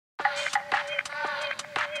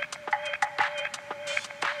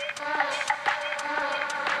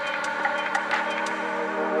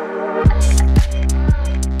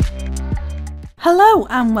Hello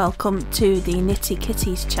and welcome to the Nitty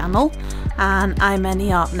Kitties channel, and I'm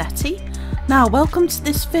Any Art Netty. Now welcome to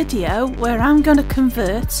this video where I'm going to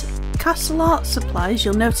convert Castel art supplies,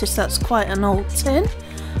 you'll notice that's quite an old tin,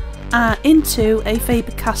 into a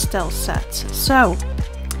Faber Castell set. So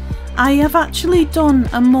I have actually done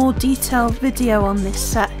a more detailed video on this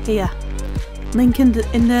set here, link in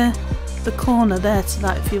the corner there to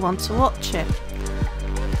that if you want to watch it.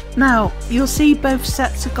 Now you'll see both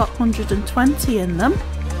sets have got 120 in them,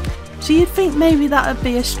 so you'd think maybe that would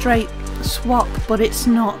be a straight swap, but it's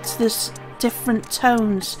not. There's different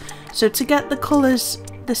tones, so to get the colours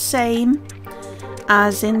the same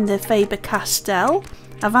as in the Faber Castell,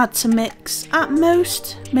 I've had to mix at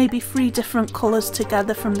most maybe 3 different colours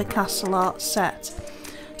together from the Castel art set.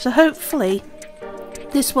 So hopefully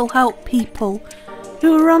this will help people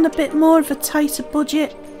who are on a bit more of a tighter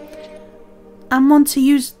budget and want to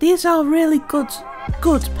use. These are really good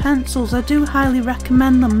pencils. I do highly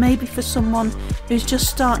recommend them, maybe for someone who's just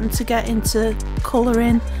starting to get into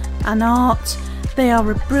colouring and art. They are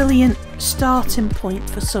a brilliant starting point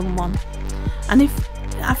for someone. And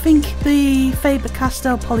I think the Faber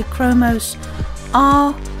Castell Polychromos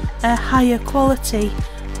are a higher quality.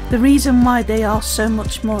 The reason why they are so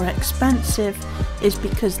much more expensive is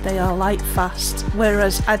because they are light fast,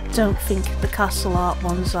 whereas I don't think the Castel art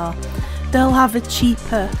ones are. They'll have a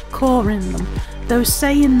cheaper core in them, though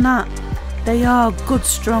saying that, they are good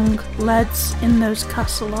strong leads in those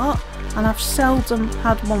Castel art, and I've seldom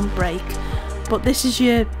had one break, but this is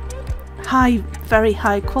your very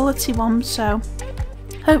high quality one, so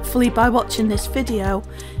hopefully by watching this video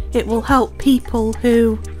it will help people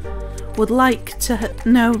who would like to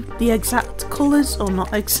know the exact colours, or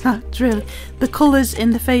not exact really, the colours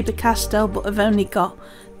in the Faber Castell but have only got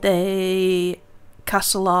the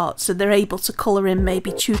Castel art, so they're able to colour in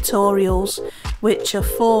maybe tutorials which are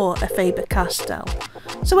for a Faber Castell.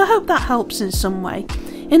 So I hope that helps in some way.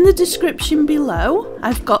 In the description below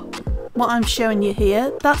I've got what I'm showing you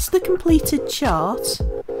here. That's the completed chart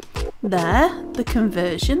there, the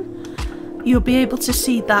conversion. You'll be able to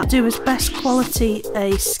see that. Do as best quality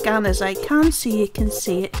a scan as I can so you can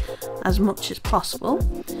see it as much as possible.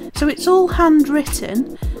 So it's all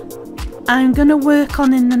handwritten. I'm going to work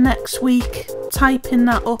on in the next week typing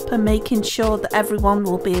that up and making sure that everyone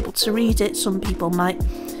will be able to read it. Some people might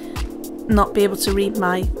not be able to read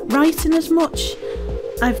my writing as much.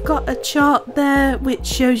 I've got a chart there which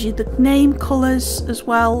shows you the name colours as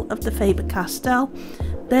well of the Faber Castell.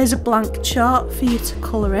 There's a blank chart for you to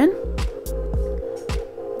colour in,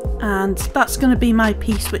 and that's going to be my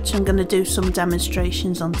piece which I'm going to do some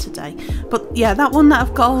demonstrations on today. But yeah, that one that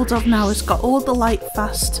I've got hold of now has got all the light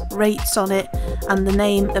fast rates on it and the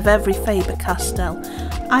name of every Faber Castell.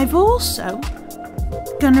 I'm also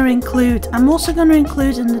going to include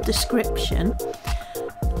in the description.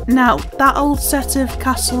 Now that old set of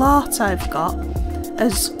Castel art I've got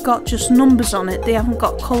has got just numbers on it, they haven't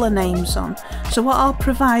got colour names on. So what I'll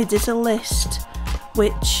provide is a list,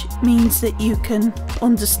 which means that you can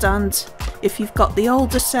understand if you've got the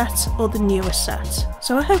older set or the newer set.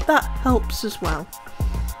 So I hope that helps as well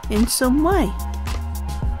in some way.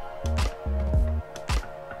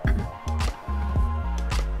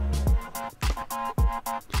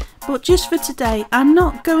 But just for today, I'm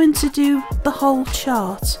not going to do the whole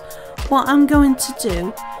chart. What I'm going to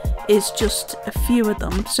do is just a few of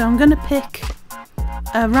them. So I'm going to pick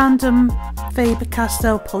a random Faber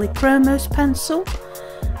Castell Polychromos pencil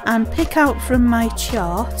and pick out from my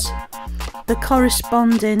chart the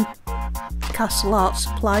corresponding Castel art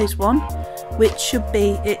supplies one, which should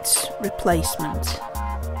be its replacement.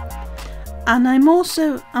 And I'm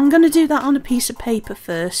going to do that on a piece of paper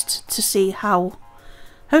first to see how.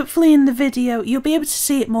 Hopefully in the video you'll be able to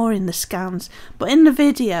see it more in the scans, but in the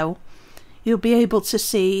video you'll be able to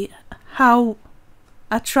see how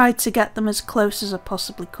I tried to get them as close as I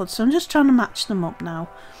possibly could. So I'm just trying to match them up now,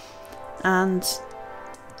 and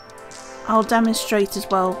I'll demonstrate as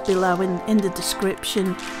well below in the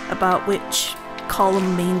description about which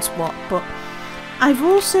column means what. But I've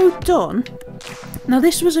also done, now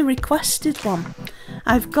this was a requested one,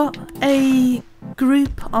 I've got a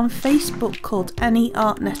group on Facebook called Any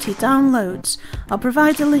Art Netty Downloads. I'll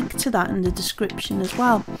provide a link to that in the description as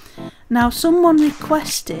well. Now someone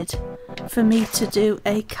requested for me to do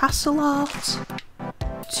a Castel art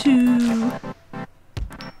to,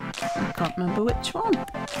 I can't remember which one.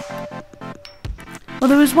 Well,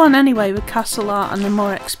 there was one anyway with Castel art and the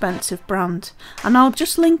more expensive brand, and I'll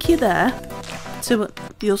just link you there to,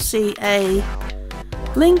 you'll see a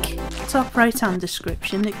link top right hand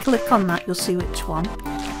description. Click on that, you'll see which one,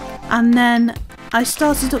 and then I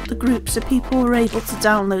started up the group so people were able to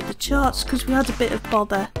download the charts, because we had a bit of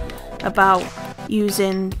bother about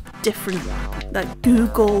using different, like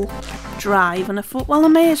Google Drive, and I thought, well, I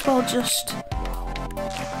may as well just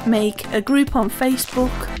make a group on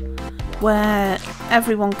Facebook where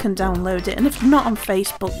everyone can download it, and if not on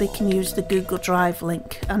Facebook they can use the Google Drive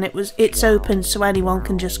link, and it's open so anyone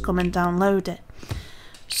can just come and download it.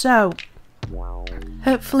 So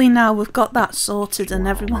hopefully now we've got that sorted and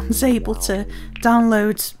everyone's able to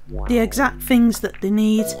download the exact things that they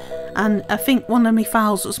need. And I think one of my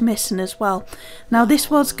files was missing as well. Now this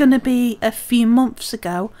was going to be a few months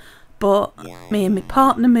ago, but me and my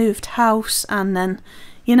partner moved house, and then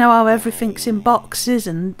you know how everything's in boxes,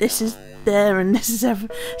 and this is there and this is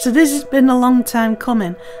so this has been a long time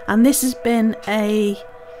coming, and this has been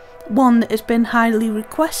one that has been highly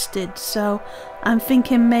requested. So I'm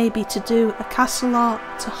thinking maybe to do a Castel art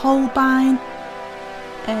to Holbein,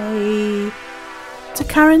 to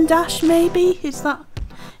Caran d'Ache maybe, is that,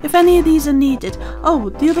 if any of these are needed. Oh,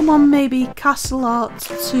 the other one maybe Castel art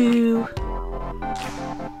to,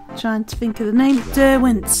 trying to think of the name,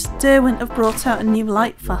 Derwent have brought out a new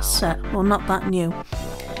Lightfast set, well not that new.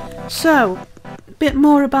 So a bit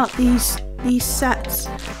more about these sets.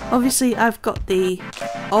 Obviously I've got the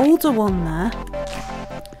older one there,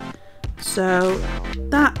 so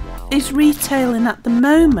that is retailing at the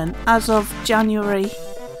moment as of January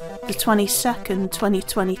the 22nd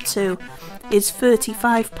 2022 is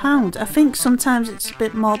 £35. I think sometimes it's a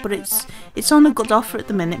bit more, but it's on a good offer at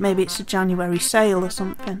the minute. Maybe it's a January sale or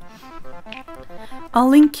something. I'll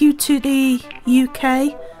link you to the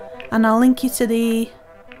UK and I'll link you to the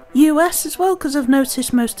US as well, because I've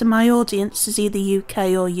noticed most of my audience is either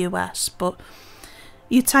UK or US, but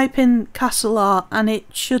you type in Castel art and it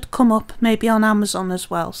should come up maybe on Amazon as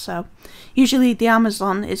well. So usually the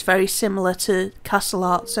Amazon is very similar to Castel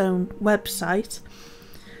art's own website.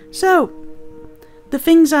 So the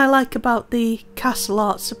things I like about the Castel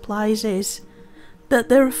art supplies is that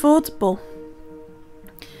they're affordable.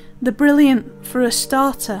 They're brilliant for a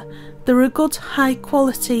starter. They're a good high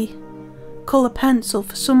quality colour pencil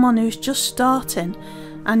for someone who's just starting,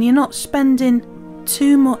 and you're not spending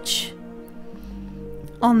too much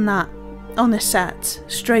on a set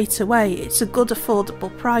straight away. It's a good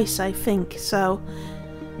affordable price, I think. So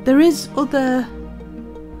there is other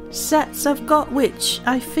sets I've got, which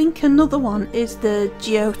I think another one is the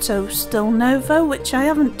Giotto Stil Novo, which I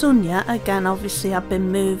haven't done yet. Again, obviously I've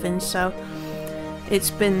been moving, so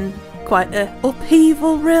it's been quite a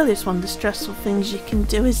upheaval really. It's one of the stressful things you can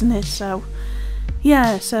do, isn't it? So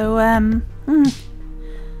yeah, so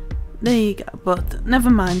there you go. But never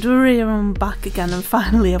mind, we're here and back again, and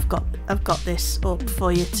finally I've got this up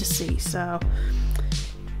for you to see. So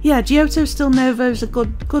yeah, Giotto Stil Novo is a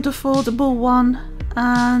good affordable one,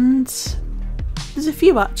 and there's a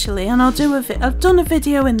few actually, and I've done a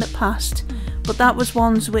video in the past, but that was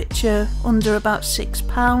ones which are under about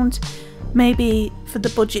 £6. Maybe for the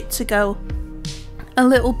budget to go a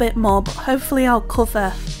little bit more, but hopefully I'll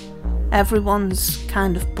cover everyone's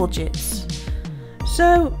kind of budgets.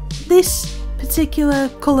 So this particular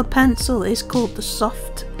colour pencil is called the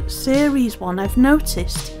Soft Series one. I've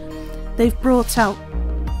noticed they've brought out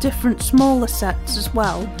different smaller sets as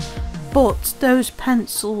well, but those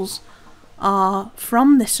pencils are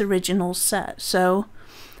from this original set. So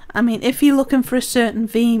I mean, if you're looking for a certain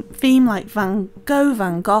theme like Van Gogh,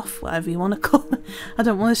 whatever you want to call it, I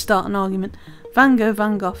don't want to start an argument, Van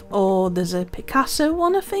Gogh, or there's a Picasso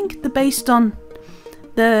one, I think, they're based on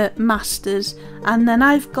the masters, and then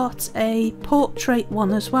I've got a portrait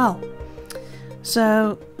one as well.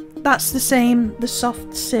 So that's the same, the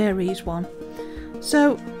Soft Series one.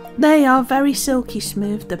 So they are very silky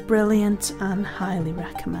smooth, they're brilliant and highly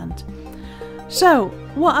recommend. So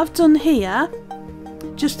what I've done here,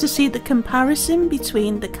 just to see the comparison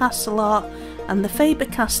between the Castel art and the Faber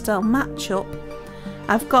Castell matchup,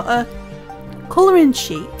 I've got a colouring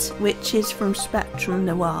sheet which is from Spectrum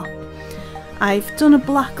Noir. I've done a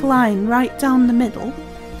black line right down the middle.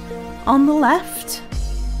 On the left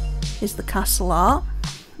is the Castel art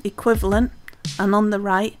equivalent, and on the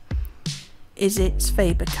right is its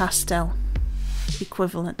Faber Castell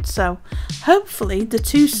equivalent. So hopefully the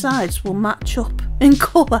two sides will match up in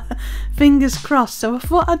colour, fingers crossed. So I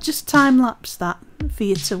thought I'd just time-lapse that for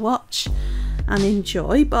you to watch and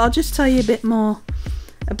enjoy, but I'll just tell you a bit more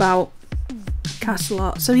about Castel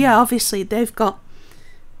art. So yeah, obviously they've got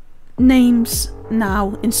names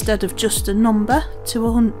now instead of just a number, 1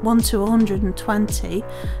 to 120.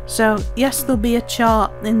 So yes, there'll be a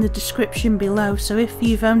chart in the description below, so if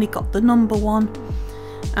you've only got the number 1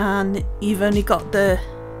 and you've only got the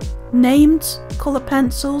named colour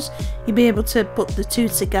pencils, you'll be able to put the two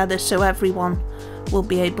together so everyone will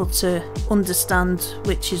be able to understand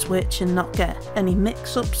which is which and not get any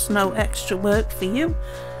mix-ups. No extra work for you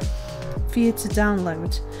to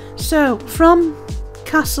download. So from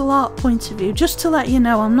Castel Art point of view, just to let you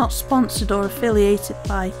know, I'm not sponsored or affiliated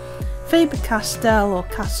by Faber Castell or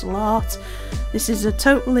Castel Art. This is a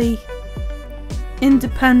totally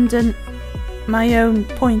independent, my own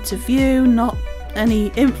point of view, not any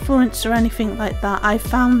influence or anything like that. I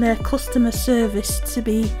found their customer service to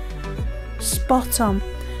be spot on.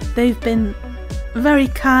 They've been very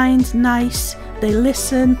kind, nice, they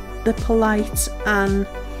listen, they're polite, and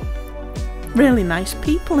really nice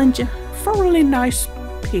people, and thoroughly nice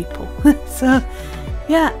people. So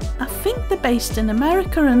yeah, I think they're based in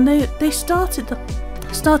America, and they started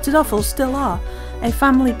off, or still are, a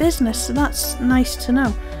family business, so that's nice to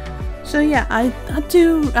know. So yeah, I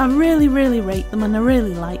really rate them, and I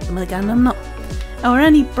really like them. Again, I'm not, or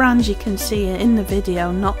any brand you can see in the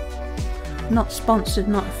video, not sponsored,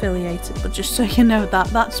 not affiliated, but just so you know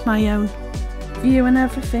that's my own view and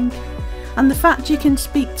everything. And the fact you can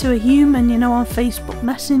speak to a human, you know, on Facebook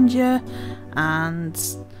Messenger, and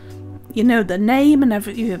you know the name, and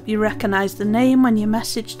you recognise the name when you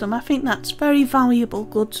message them, I think that's very valuable,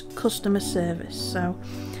 good customer service. So,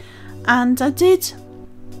 and I did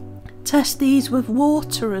test these with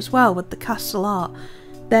water as well, with the Castel Art.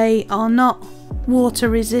 They are not water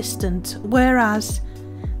resistant, whereas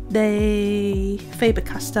the Faber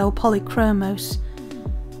Castell Polychromos,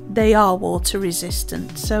 they are water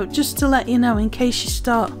resistant. So just to let you know, in case you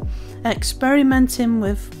start experimenting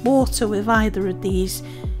with water with either of these,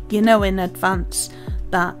 you know in advance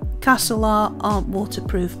that Castel Art aren't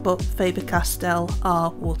waterproof, but Faber Castell are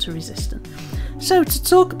water resistant. So to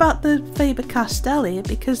talk about the Faber Castell here,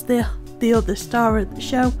 because they're the other star of the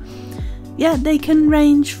show, yeah, they can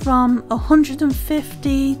range from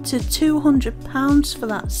 £150 to £200 for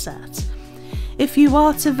that set. If you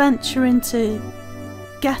are to venture into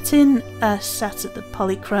getting a set of the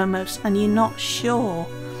Polychromos and you're not sure,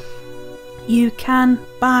 you can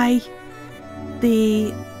buy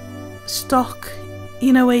the stock,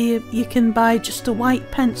 you know, where you can buy just a white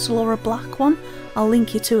pencil or a black one. I'll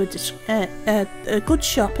link you to a good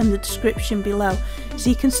shop in the description below, so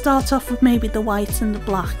you can start off with maybe the white and the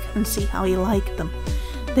black and see how you like them.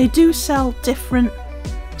 They do sell different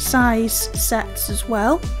size sets as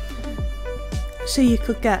well, so you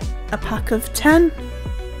could get a pack of 10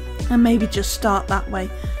 and maybe just start that way.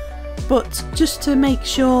 But just to make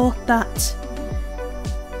sure that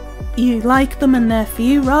you like them and they're for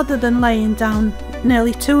you, rather than laying down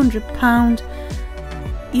nearly £200,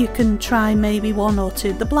 you can try maybe one or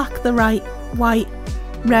two. The black, the white,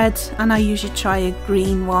 red, and I usually try a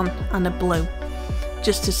green one and a blue,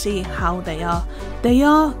 just to see how they are. They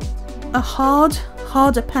are a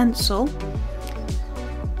harder pencil,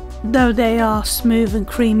 though they are smooth and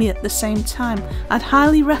creamy at the same time. I'd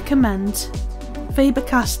highly recommend Faber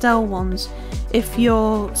Castell ones if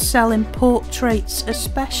you're selling portraits,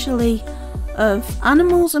 especially of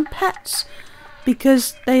animals and pets,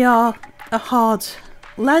 because they are a hard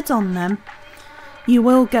lead on them. You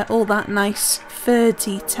will get all that nice fur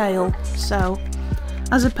detail, so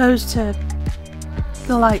as opposed to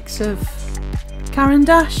the likes of Caran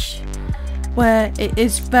d'Ache, where it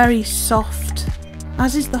is very soft,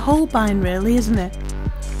 as is the Holbein really, isn't it,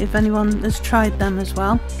 if anyone has tried them as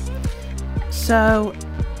well. So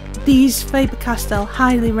these Faber Castell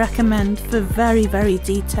highly recommend for very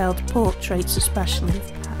detailed portraits, especially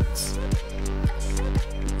of pets.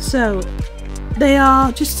 So they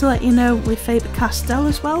are, just to let you know, with Faber Castell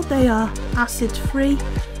as well, they are acid free,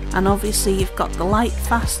 and obviously you've got the light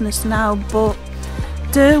fastness now, but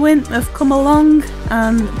Derwent have come along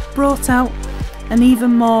and brought out an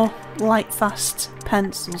even more light fast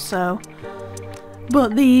pencil. So,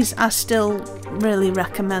 but these I still really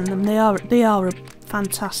recommend them. They are a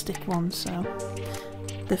fantastic one. So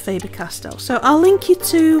the Faber Castell. So I'll link you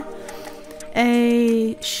to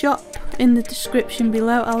a shop in the description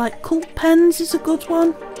below. I like Cult Pens is a good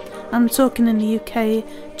one. I'm talking in the UK.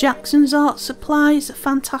 Jackson's Art Supplies are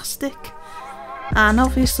fantastic, and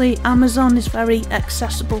obviously Amazon is very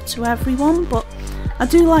accessible to everyone, but I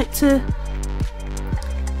do like to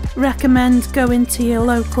recommend going to your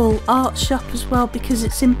local art shop as well, because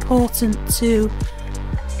it's important to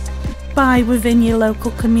buy within your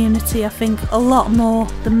local community. I think a lot more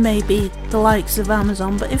than maybe the likes of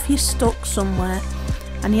Amazon, but if you're stuck somewhere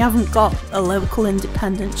and you haven't got a local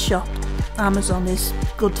independent shop, Amazon is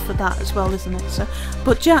good for that as well, isn't it? So,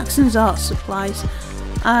 but Jackson's Art Supplies,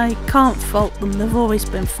 I can't fault them, they've always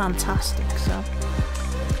been fantastic. So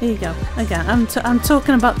Here you go. Again, I'm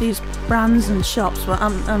talking about these brands and shops, but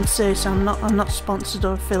I'm serious. I'm not sponsored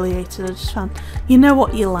or affiliated. I just found, you know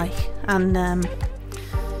what you like, and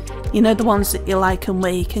you know the ones that you like and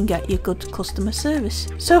where you can get your good customer service.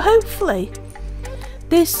 So hopefully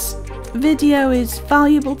this video is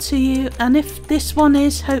valuable to you, and if this one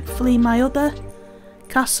is, hopefully my other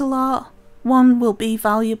Castel art one will be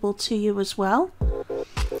valuable to you as well.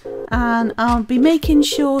 And I'll be making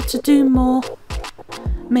sure to do more.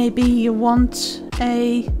 Maybe you want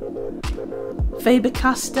a Faber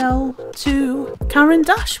Castell to Caran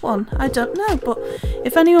d'Ache one, I don't know, but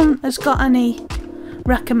if anyone has got any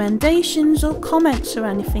recommendations or comments or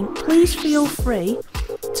anything, please feel free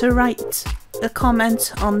to write a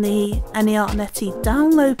comment on the Any Art Netty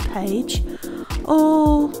download page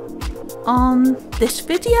or on this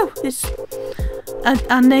video.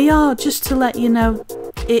 And they are, just to let you know,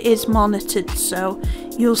 it is monitored, so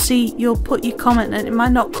you'll put your comment and it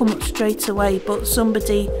might not come up straight away, but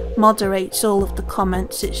somebody moderates all of the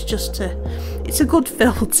comments. It's a good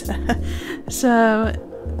filter. So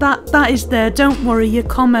that is there. Don't worry, your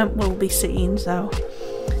comment will be seen. So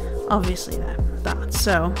obviously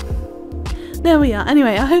so there we are.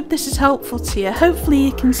 Anyway, I hope this is helpful to you. Hopefully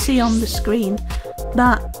you can see on the screen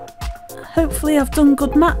that hopefully I've done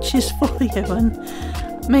good matches for you,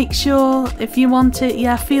 and make sure if you want it,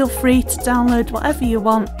 yeah, feel free to download whatever you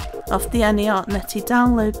want off the Any Art Netty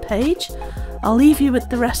download page. I'll leave you with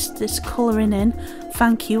the rest of this colouring in.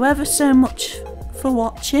 Thank you ever so much for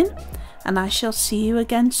watching, and I shall see you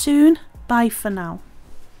again soon. Bye for now.